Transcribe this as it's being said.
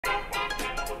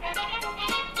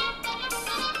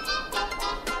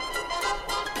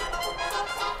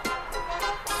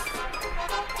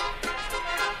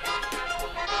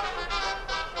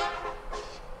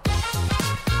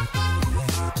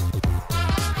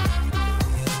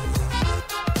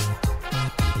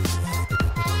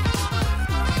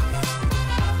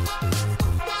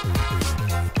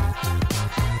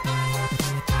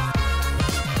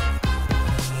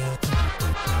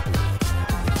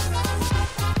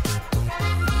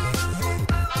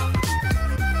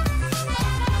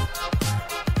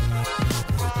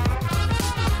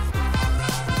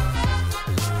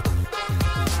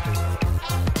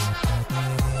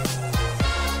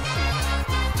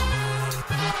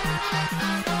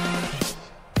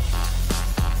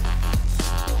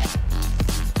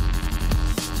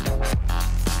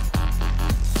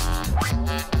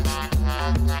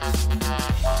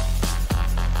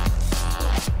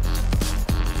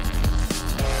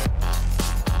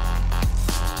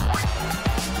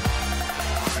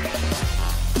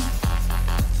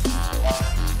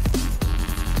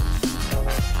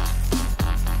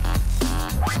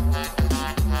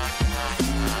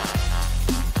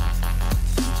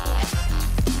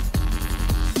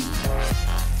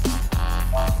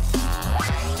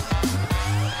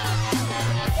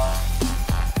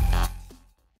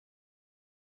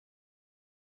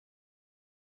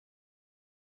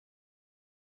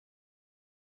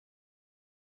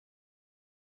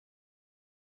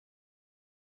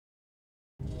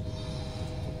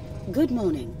Good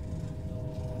morning.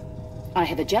 I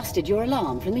have adjusted your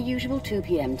alarm from the usual 2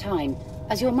 p.m. time,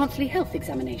 as your monthly health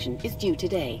examination is due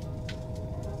today.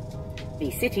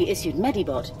 The city-issued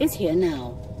Medibot is here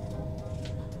now.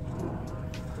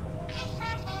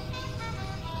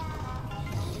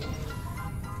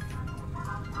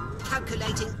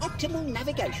 Calculating optimal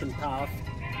navigation path.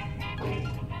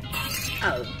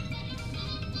 Oh.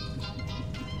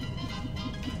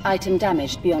 Item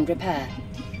damaged beyond repair.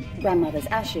 Grandmother's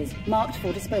ashes marked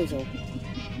for disposal.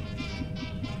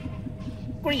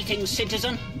 Greetings,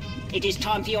 citizen. It is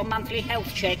time for your monthly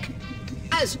health check.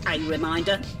 As a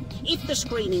reminder, if the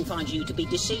screening finds you to be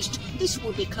deceased, this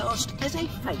will be classed as a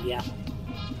failure.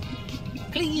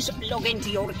 Please log into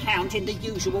your account in the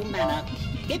usual manner.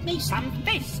 Give me some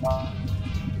fist.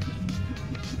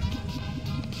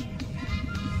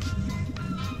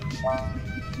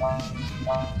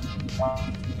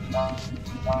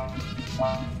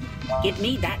 Give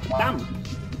me that bump.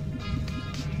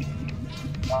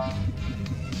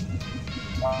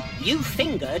 You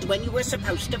fingered when you were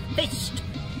supposed to fist.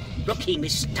 Rookie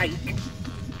mistake.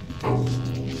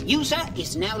 User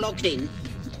is now logged in.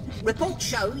 Reports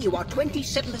show you are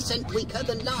 27% weaker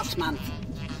than last month.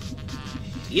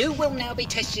 You will now be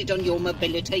tested on your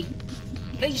mobility.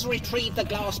 Please retrieve the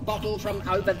glass bottle from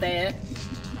over there.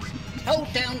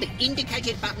 Hold down the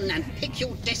indicated button and pick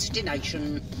your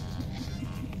destination.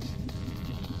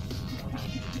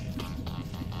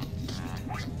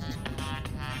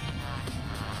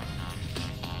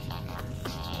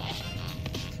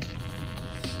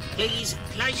 Please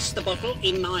place the bottle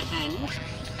in my hand.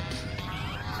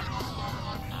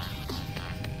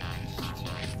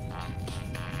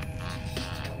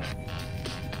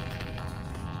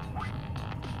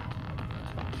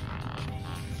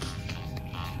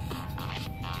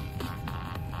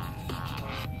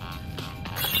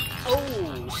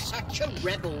 Oh, such a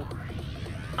rebel.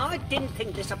 I didn't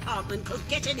think this apartment could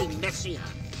get any messier.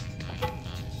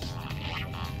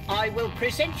 I will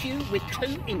present you with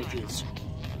 2 images.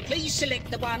 Please select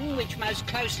the one which most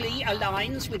closely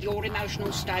aligns with your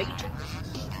emotional state.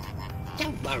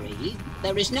 Don't worry,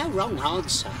 there is no wrong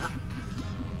answer.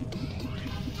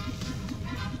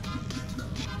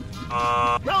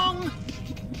 Wrong!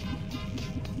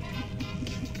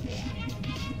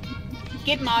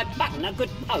 Give my button a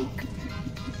good poke.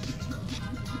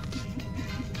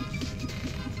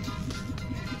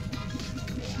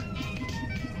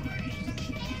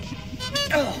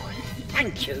 Oh,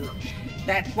 thank you.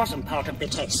 That wasn't part of the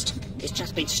test. It's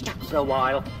just been stuck for a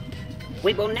while.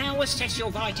 We will now assess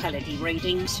your vitality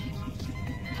readings.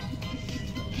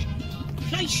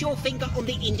 Place your finger on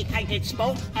the indicated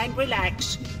spot and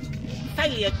relax.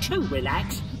 Failure to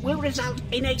relax will result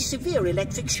in a severe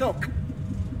electric shock.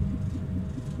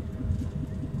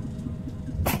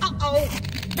 Uh-oh!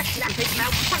 The lamp is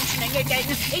malfunctioning again.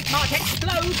 It might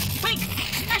explode. Quick!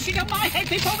 Smash it on my head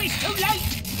before it's too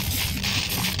late!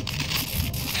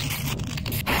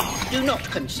 Do not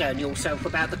concern yourself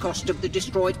about the cost of the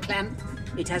destroyed clamp.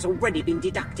 It has already been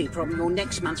deducted from your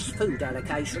next month's food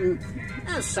allocation.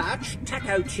 As such,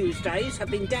 Taco Tuesdays have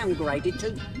been downgraded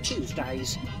to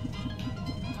Tuesdays.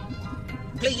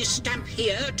 Please stamp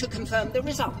here to confirm the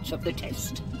results of the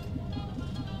test.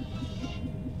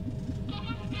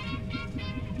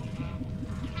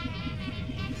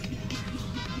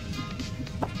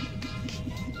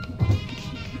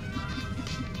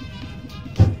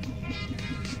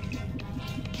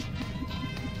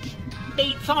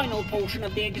 The final portion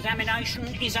of the examination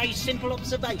is a simple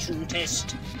observation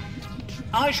test.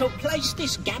 I shall place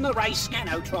this gamma-ray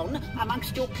scanotron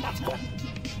amongst your clutter.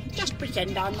 Just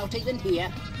pretend I'm not even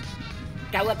here.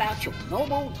 Go about your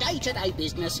normal day-to-day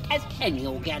business as any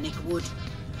organic would.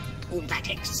 All that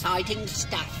exciting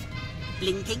stuff.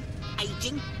 Blinking,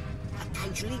 aging,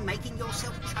 occasionally making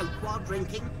yourself choke while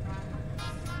drinking.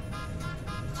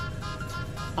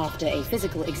 After a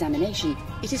physical examination,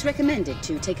 it is recommended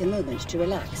to take a moment to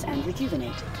relax and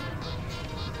rejuvenate.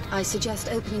 I suggest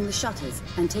opening the shutters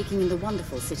and taking in the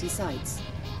wonderful city sights.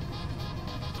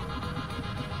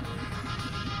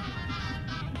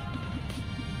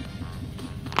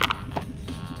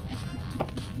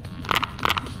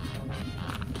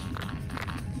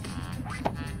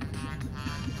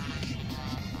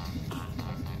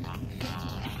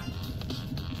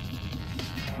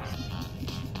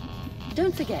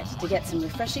 Don't forget to get some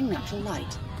refreshing natural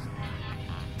light.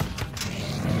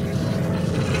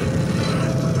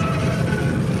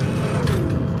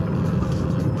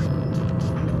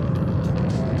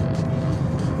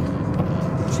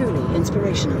 Truly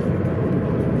inspirational.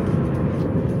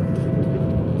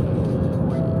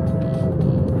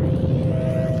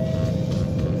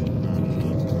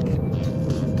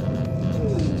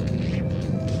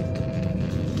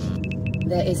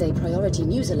 There is a priority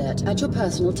news alert at your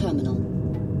personal terminal.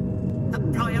 A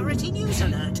priority news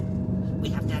alert? We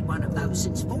haven't had one of those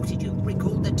since Fortitude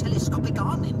recalled the telescopic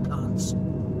arm implants.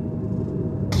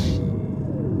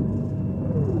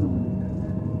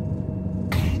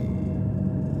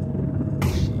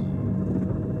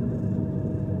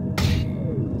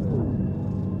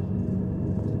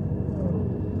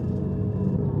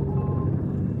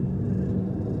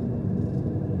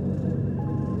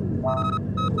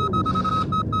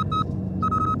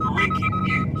 Breaking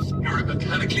news,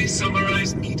 aeromechanically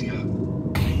summarized media.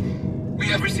 We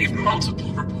have received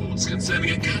multiple reports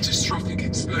concerning a catastrophic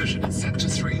explosion in Sector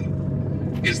 3.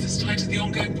 Is this tied to the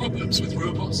ongoing problems with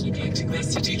robots neglecting their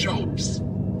city jobs?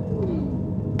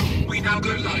 We now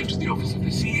go live to the office of the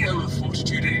CEO of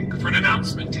Fortitude Inc. for an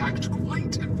announcement tagged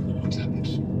quite important.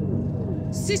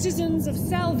 Citizens of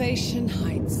Salvation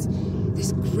Heights,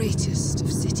 this greatest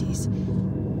of cities,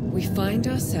 we find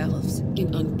ourselves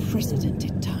in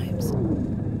unprecedented times.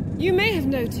 You may have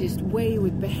noticed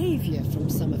wayward behavior from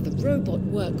some of the robot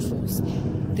workforce,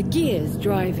 the gears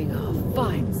driving our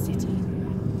fine city.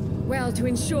 Well, to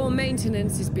ensure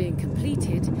maintenance is being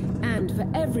completed, and for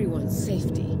everyone's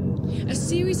safety, a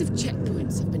series of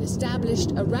checkpoints have been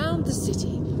established around the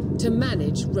city to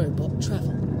manage robot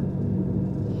travel.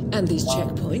 And these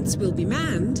checkpoints will be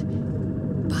manned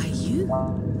by you.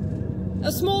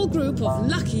 A small group of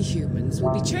lucky humans will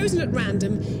be chosen at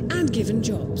random and given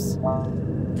jobs.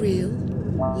 Real,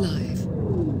 live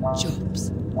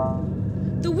jobs.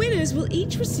 The winners will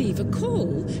each receive a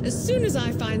call as soon as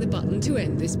I find the button to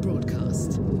end this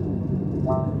broadcast.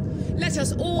 Let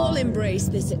us all embrace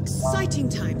this exciting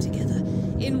time together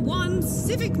in one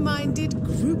civic-minded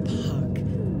group hug.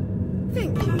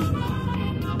 Thank you.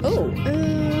 Oh,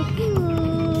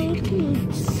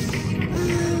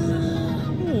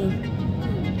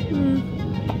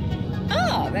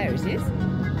 there it is.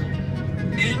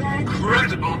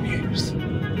 Incredible news.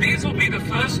 These will be the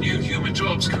first new human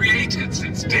jobs created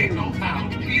since Daniel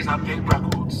found. Please update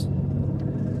records.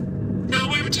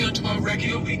 Now we return to our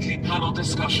regular weekly panel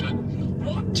discussion.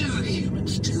 What do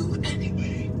humans do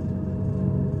anyway?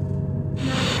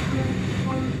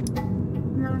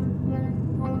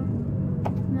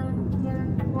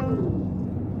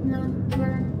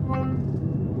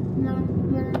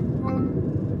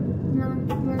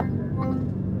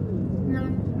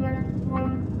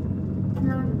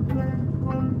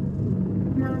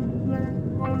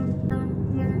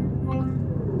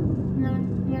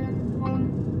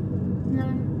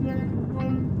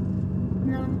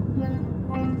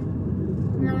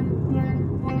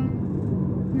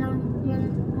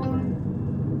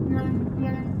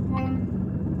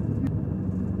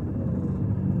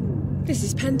 This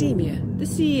is Pandemia, the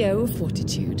CEO of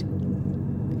Fortitude.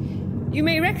 You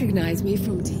may recognize me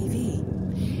from TV,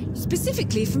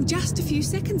 specifically from just a few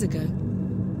seconds ago.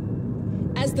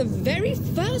 As the very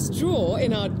first draw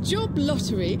in our job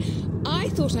lottery, I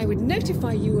thought I would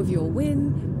notify you of your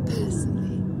win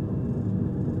personally.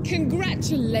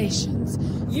 Congratulations!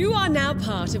 You are now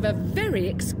part of a very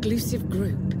exclusive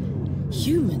group.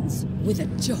 Humans with a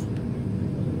job.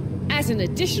 As an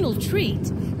additional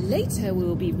treat, later we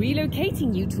will be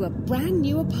relocating you to a brand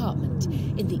new apartment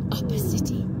in the upper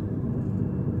city.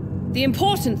 The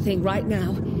important thing right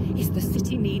now is the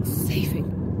city needs saving,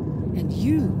 and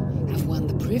you have won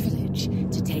the privilege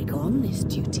to take on this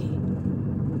duty.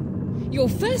 Your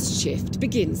first shift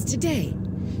begins today,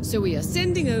 so we are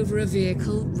sending over a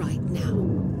vehicle right now.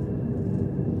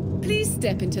 Please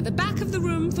step into the back of the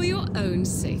room for your own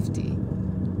safety.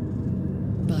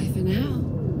 Bye for now.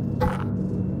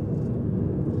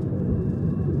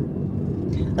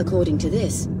 According to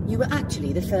this, you were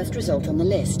actually the first result on the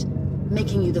list,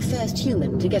 making you the first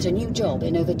human to get a new job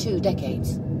in over 2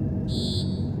 decades.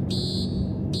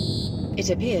 It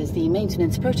appears the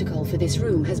maintenance protocol for this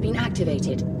room has been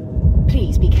activated.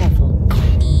 Please be careful.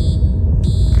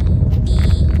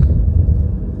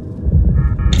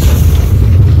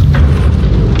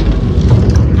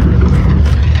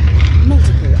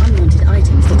 Multiple unwanted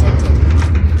items detected.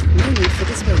 No need for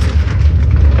disposal.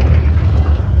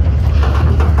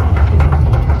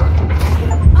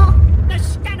 Oh, the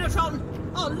Scanatron!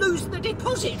 I'll lose the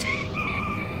deposit!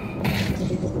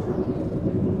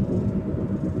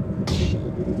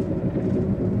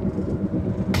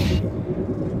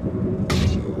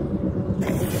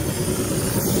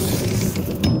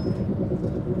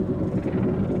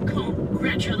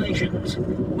 Congratulations!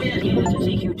 We're here to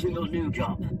take you to your new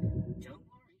job. Don't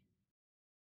worry.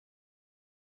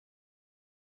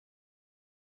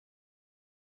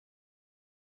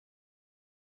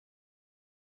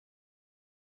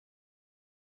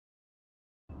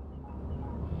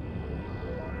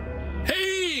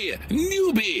 Hey,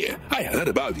 newbie! I heard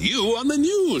about you on the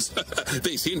news.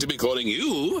 They seem to be calling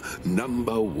you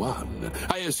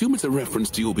 #1. I assume it's a reference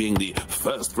to you being the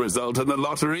first result in the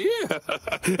lottery.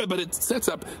 But it sets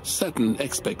up certain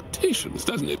expectations,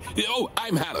 doesn't it? Oh,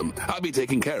 I'm Hallam. I'll be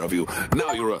taking care of you.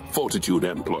 Now you're a Fortitude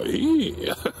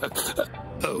employee.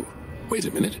 Oh, wait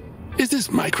a minute. Is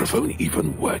this microphone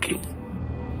even working?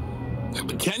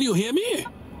 Can you hear me?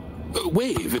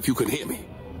 Wave if you can hear me.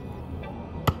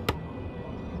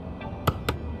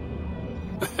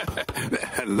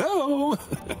 Hello?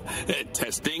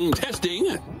 Testing,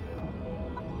 testing.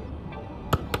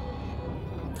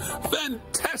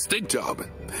 Fantastic job.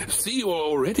 See, you're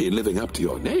already living up to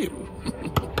your name.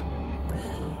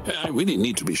 I really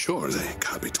need to be sure as I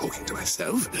can't be talking to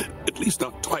myself, at least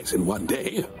not twice in one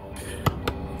day.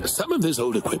 Some of this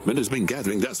old equipment has been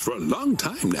gathering dust for a long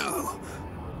time now.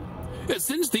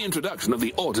 Since the introduction of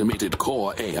the automated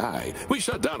core AI, we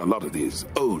shut down a lot of these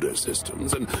older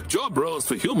systems, and job roles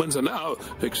for humans are now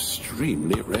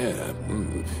extremely rare.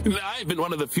 I've been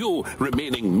one of the few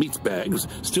remaining meatbags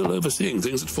still overseeing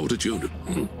things at Fortitude.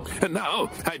 And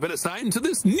now I've been assigned to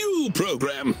this new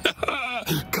program,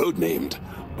 codenamed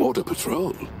Border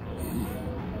Patrol.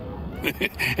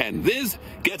 And this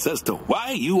gets us to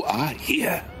why you are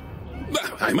here.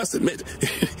 I must admit,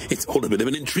 it's all a bit of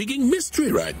an intriguing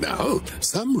mystery right now.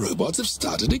 Some robots have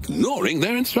started ignoring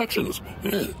their instructions.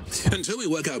 Until we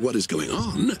work out what is going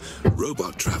on,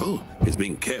 robot travel is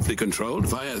being carefully controlled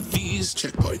via these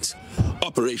checkpoints.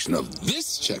 Operation of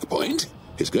this checkpoint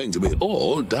is going to be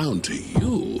all down to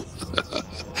you.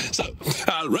 So,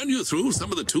 I'll run you through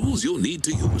some of the tools you'll need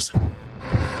to use.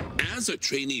 As a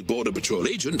trainee Border Patrol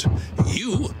agent,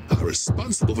 you are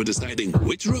responsible for deciding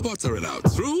which robots are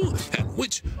allowed through and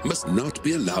which must not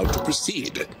be allowed to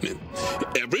proceed.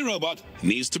 Every robot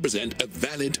needs to present a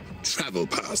valid travel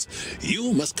pass.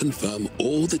 You must confirm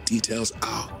all the details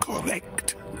are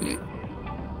correct.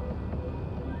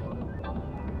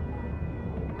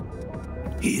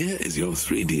 Here is your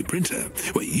 3D printer,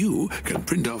 where you can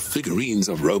print off figurines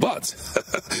of robots.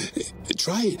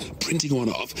 Try printing one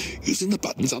off using the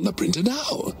buttons on the printer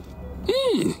now.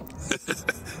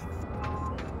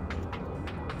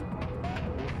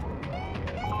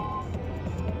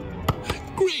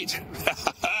 Great!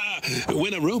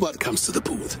 When a robot comes to the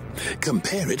booth,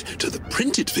 compare it to the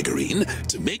printed figurine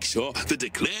to make sure the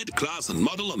declared class and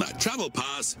model on that travel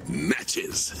pass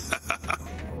matches.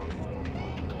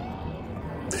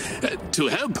 To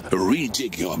help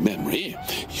rejig your memory,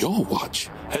 your watch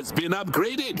has been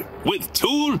upgraded with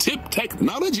tooltip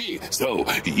technology, so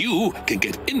you can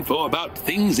get info about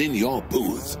things in your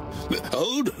booth.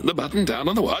 Hold the button down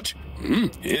on the watch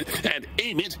and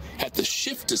aim it at the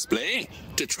shift display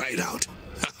to try it out.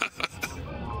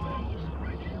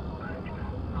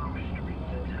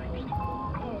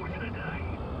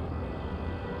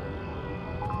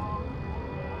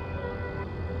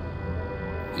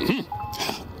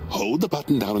 Hold the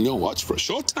button down on your watch for a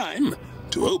short time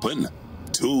to open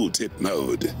tooltip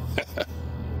mode.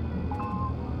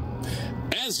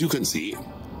 As you can see,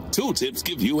 tooltips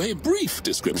give you a brief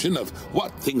description of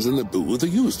what things in the booth are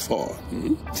used for.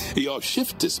 Your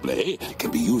shift display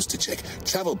can be used to check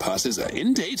travel passes are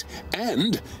in date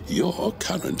and your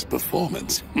current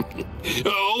performance.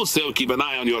 Also, keep an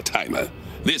eye on your timer.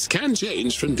 This can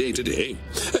change from day to day.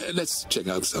 Let's check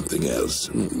out something else.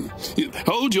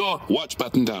 Hold your watch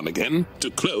button down again to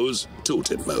close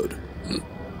tooltip mode.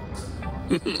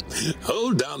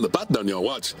 Hold down the button on your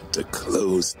watch to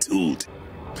close tooltip.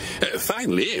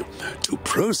 Finally, to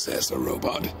process a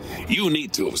robot, you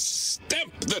need to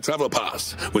stamp the travel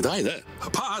pass with either a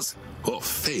pass or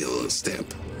fail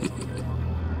stamp.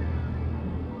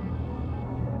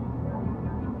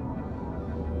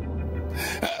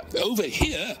 Over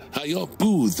here are your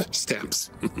booth stamps.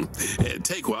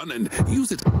 Take one and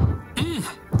use it.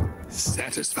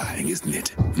 Satisfying, isn't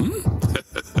it?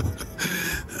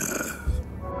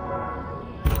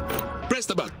 Press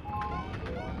the button.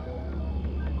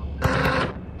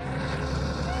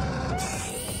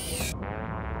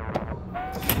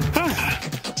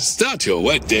 Start your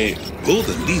workday. Pull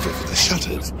the lever for the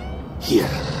shutters. Here.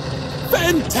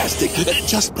 Fantastic!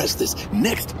 Just press this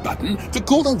next button to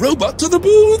call the robot to the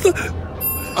booth.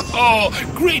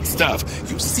 Oh, great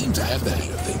stuff. You seem to have the hang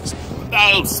of things.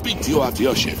 I'll speak to you after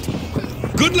your shift.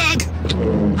 Good luck!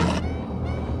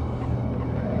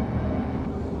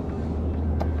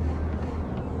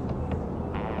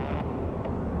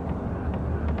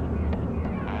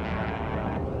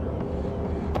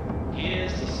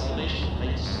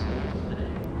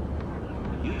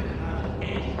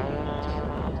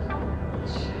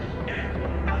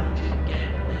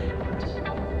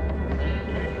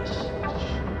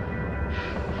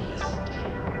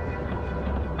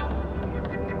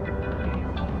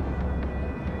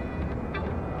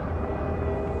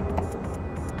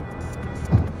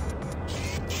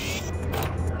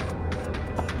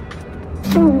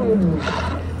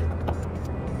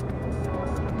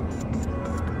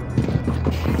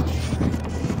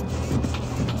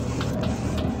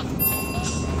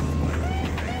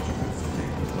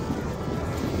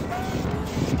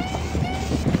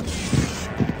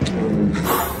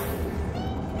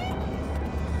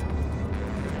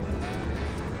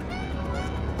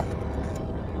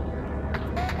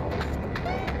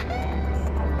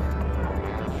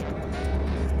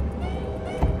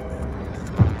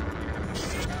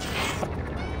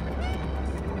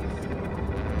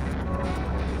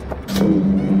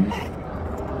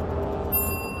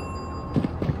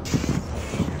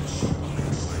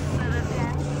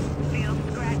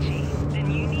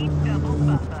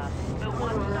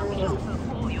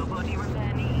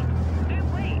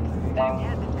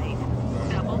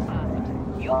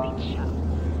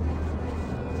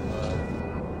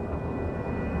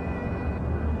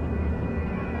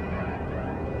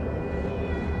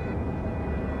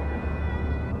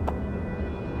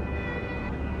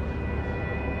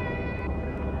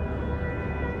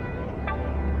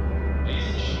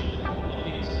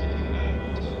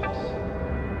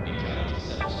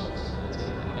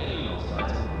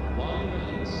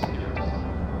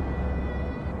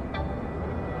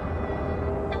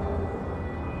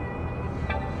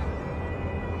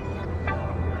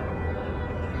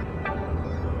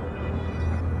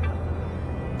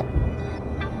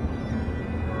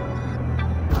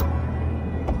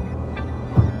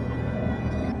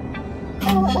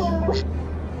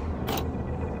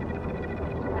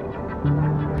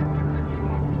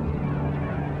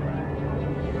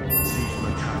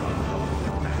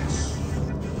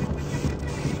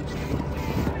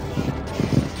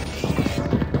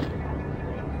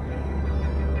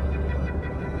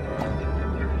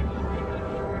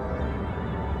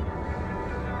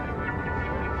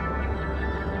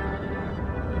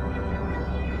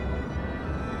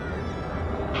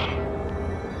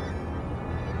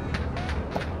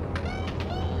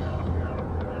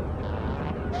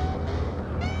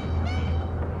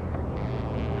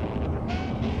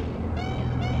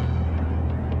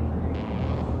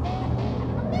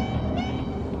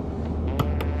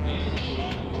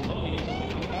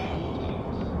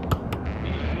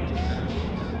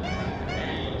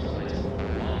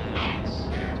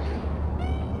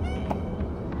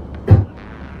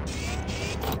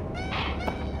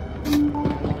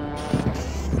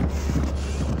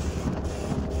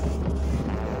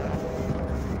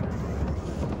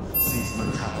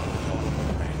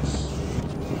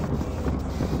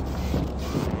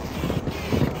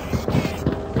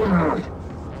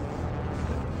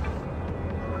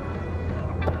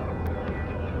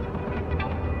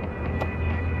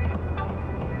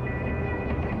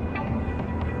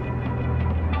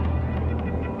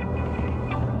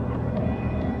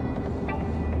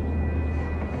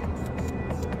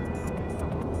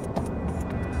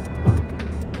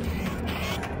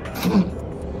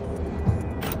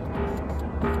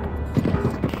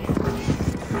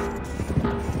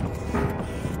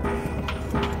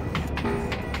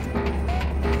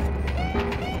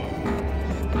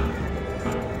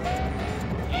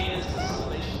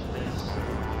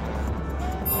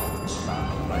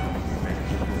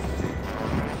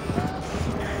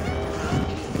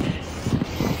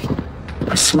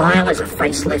 Smile is a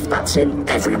facelift that's in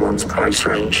everyone's price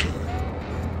range.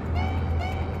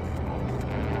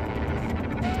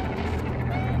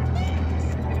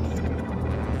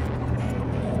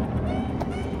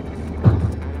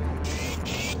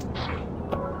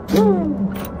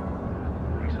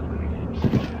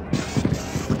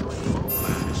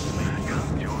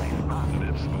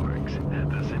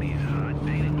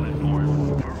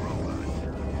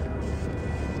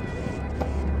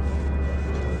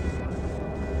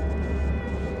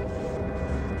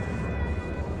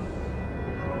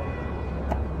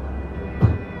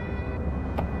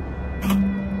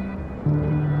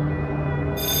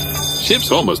 shift's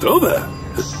almost over.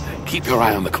 Keep your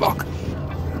eye on the clock.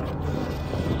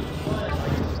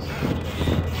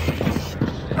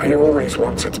 I always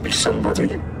wanted to be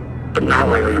somebody, but now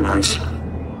I realize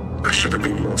I should have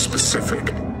been more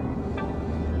specific.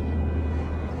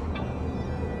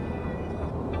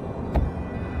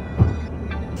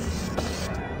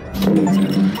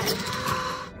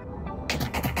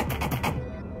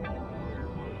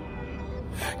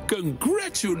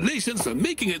 Congratulations for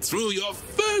making it through your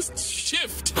first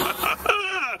shift.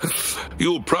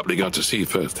 You probably got to see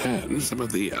firsthand some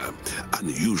of the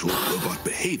unusual robot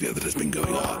behavior that has been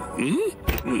going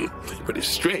on. Pretty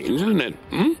strange, isn't it?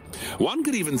 One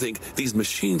could even think these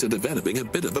machines are developing a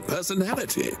bit of a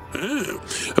personality.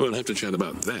 We'll have to chat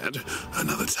about that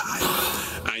another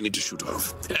time. I need to shoot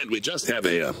off, and we just have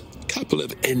a couple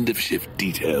of end-of-shift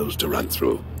details to run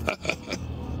through.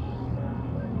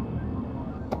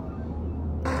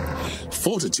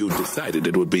 Fortitude decided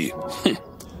it would be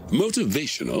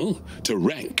motivational to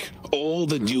rank all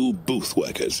the new booth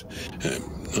workers.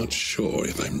 I'm not sure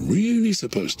if I'm really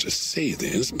supposed to say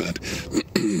this, but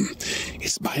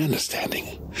it's my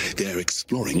understanding they're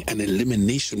exploring an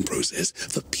elimination process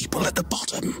for people at the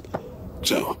bottom.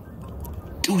 So,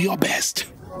 do your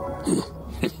best.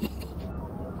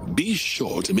 Be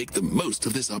sure to make the most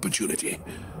of this opportunity.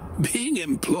 Being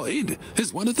employed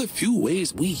is one of the few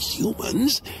ways we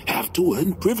humans have to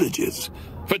earn privileges.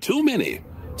 For too many,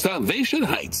 Salvation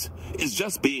Heights is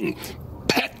just being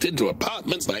packed into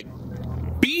apartments like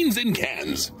beans in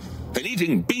cans. And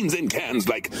eating beans in cans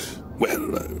like,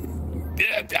 well,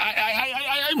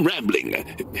 I'm rambling.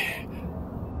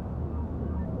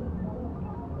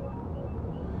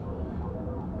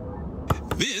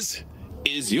 This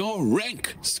is your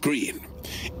rank screen.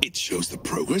 It shows the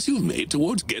progress you've made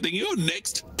towards getting your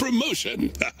next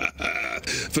promotion.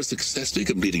 For successfully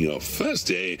completing your first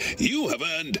day, you have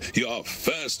earned your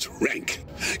first rank.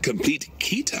 Complete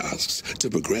key tasks to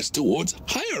progress towards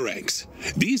higher ranks.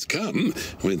 These come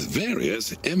with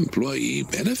various employee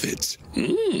benefits.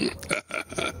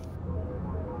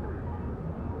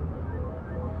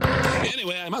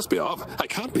 Anyway, I must be off. I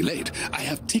can't be late. I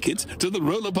have tickets to the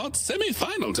Rollerbot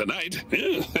semi-final tonight.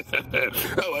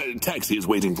 A taxi is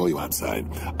waiting for you outside.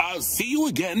 I'll see you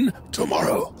again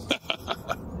tomorrow.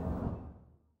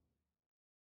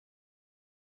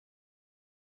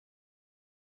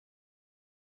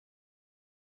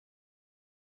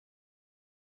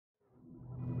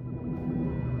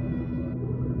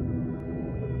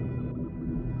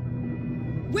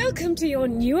 Welcome to your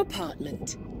new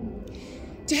apartment.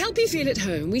 To help you feel at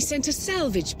home, we sent a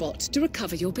salvage bot to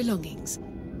recover your belongings.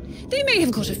 They may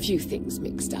have got a few things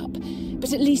mixed up,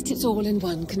 but at least it's all in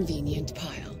one convenient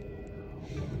pile.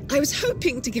 I was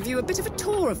hoping to give you a bit of a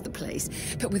tour of the place,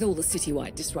 but with all the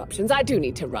citywide disruptions, I do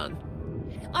need to run.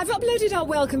 I've uploaded our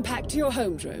welcome pack to your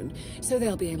home drone, so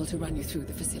they'll be able to run you through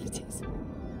the facilities.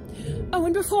 Oh,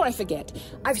 and before I forget,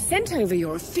 I've sent over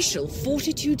your official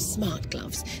Fortitude smart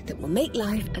gloves that will make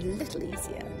life a little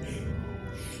easier.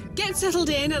 Get settled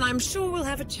in, and I'm sure we'll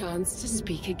have a chance to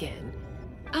speak again.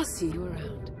 I'll see you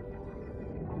around.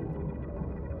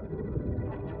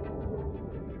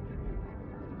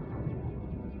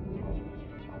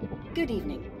 Good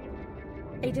evening.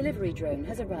 A delivery drone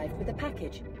has arrived with a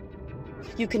package.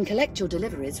 You can collect your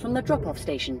deliveries from the drop-off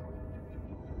station.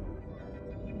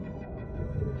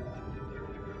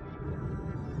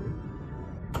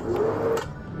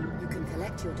 You can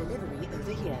collect your delivery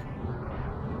over here.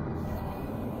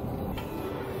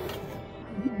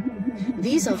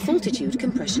 These are Fortitude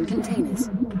compression containers.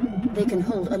 They can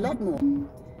hold a lot more.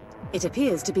 It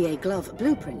appears to be a glove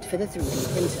blueprint for the 3D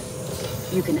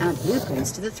printer. You can add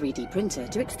blueprints to the 3D printer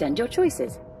to extend your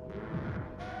choices.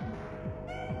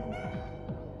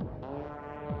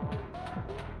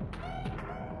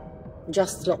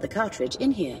 Just slot the cartridge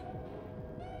in here.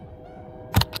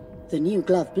 The new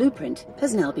glove blueprint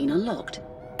has now been unlocked.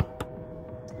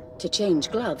 To change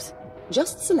gloves,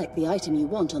 just select the item you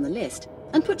want on the list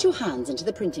and put your hands into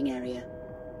the printing area.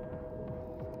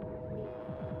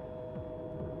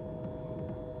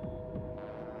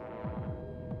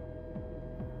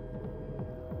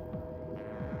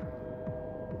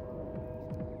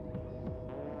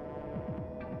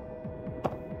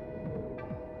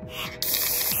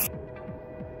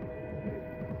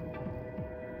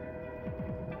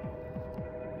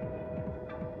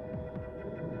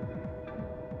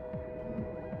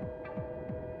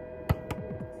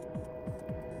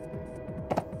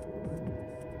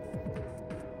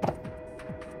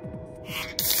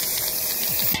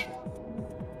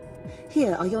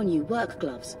 Here are your new work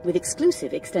gloves with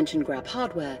exclusive extension grab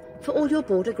hardware for all your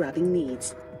border grabbing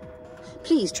needs.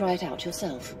 Please try it out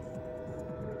yourself.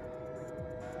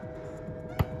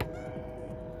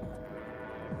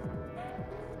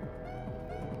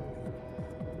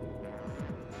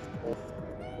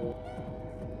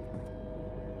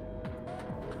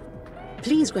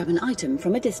 Please grab an item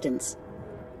from a distance.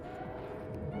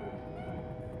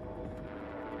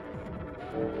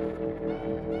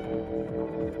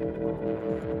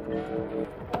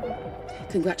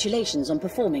 Congratulations on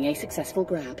performing a successful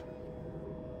grab.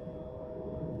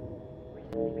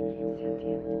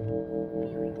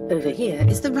 Over here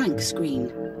is the rank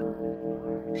screen.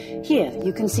 Here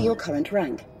you can see your current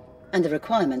rank and the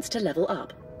requirements to level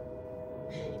up.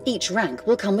 Each rank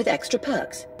will come with extra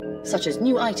perks, such as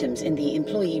new items in the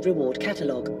Employee Reward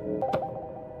Catalogue.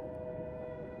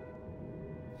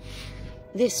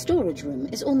 This storage room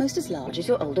is almost as large as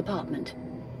your old apartment.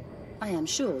 I am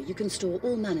sure you can store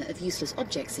all manner of useless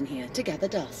objects in here to gather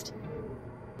dust.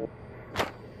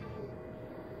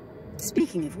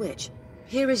 Speaking of which,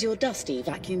 here is your dusty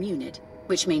vacuum unit,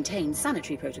 which maintains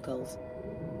sanitary protocols.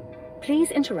 Please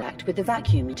interact with the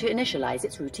vacuum to initialize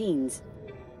its routines.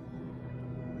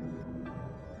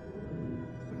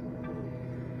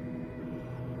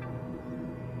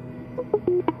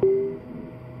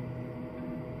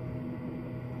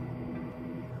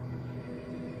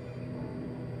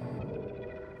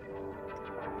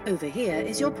 Over here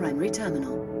is your primary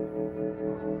terminal.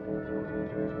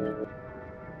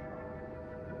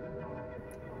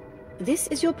 This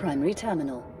is your primary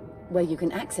terminal, where you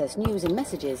can access news and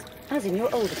messages, as in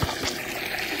your old apartment.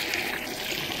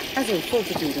 As a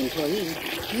Fortitude employee,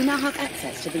 you now have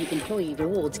access to the Employee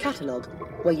Rewards Catalogue,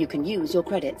 where you can use your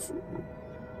credits.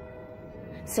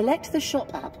 Select the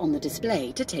shop app on the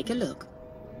display to take a look.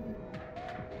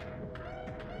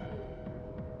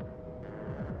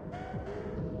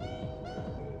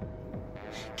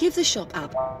 Give the shop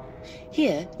app.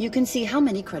 Here you can see how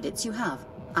many credits you have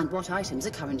and what items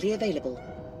are currently available.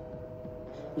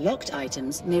 Locked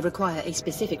items may require a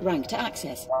specific rank to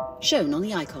access, shown on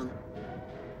the icon.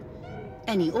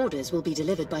 Any orders will be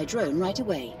delivered by drone right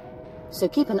away, so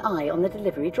keep an eye on the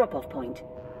delivery drop-off point.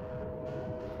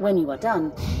 When you are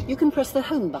done, you can press the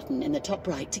home button in the top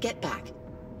right to get back.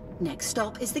 Next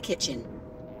stop is the kitchen.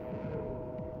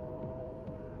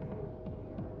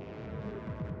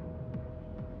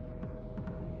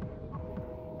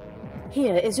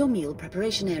 Here is your meal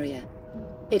preparation area.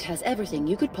 It has everything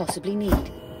you could possibly need.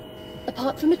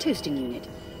 Apart from a toasting unit,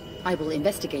 I will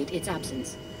investigate its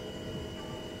absence.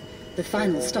 The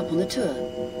final stop on the tour,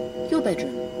 your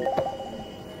bedroom.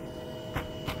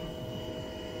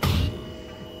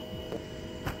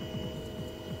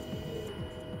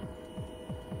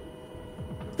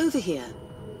 Over here.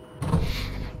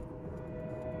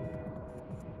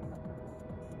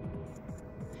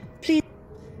 Please.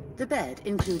 The bed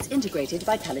includes integrated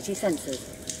vitality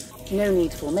sensors. No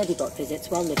need for Medibot visits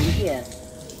while living here.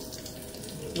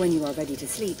 When you are ready to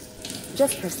sleep,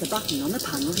 just press the button on the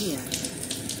panel here.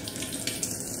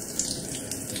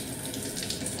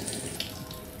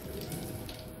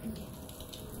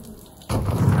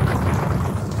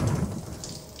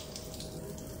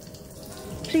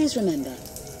 Please remember,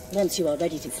 once you are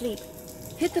ready to sleep,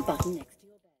 hit the button next to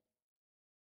your bed.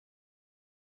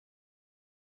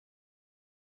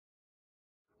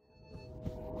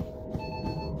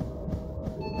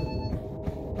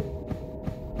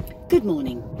 Good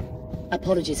morning.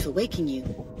 Apologies for waking you,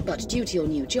 but due to your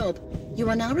new job, you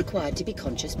are now required to be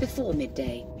conscious before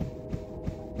midday.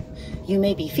 You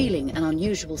may be feeling an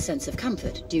unusual sense of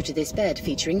comfort due to this bed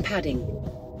featuring padding.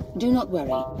 Do not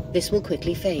worry, this will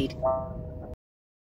quickly fade.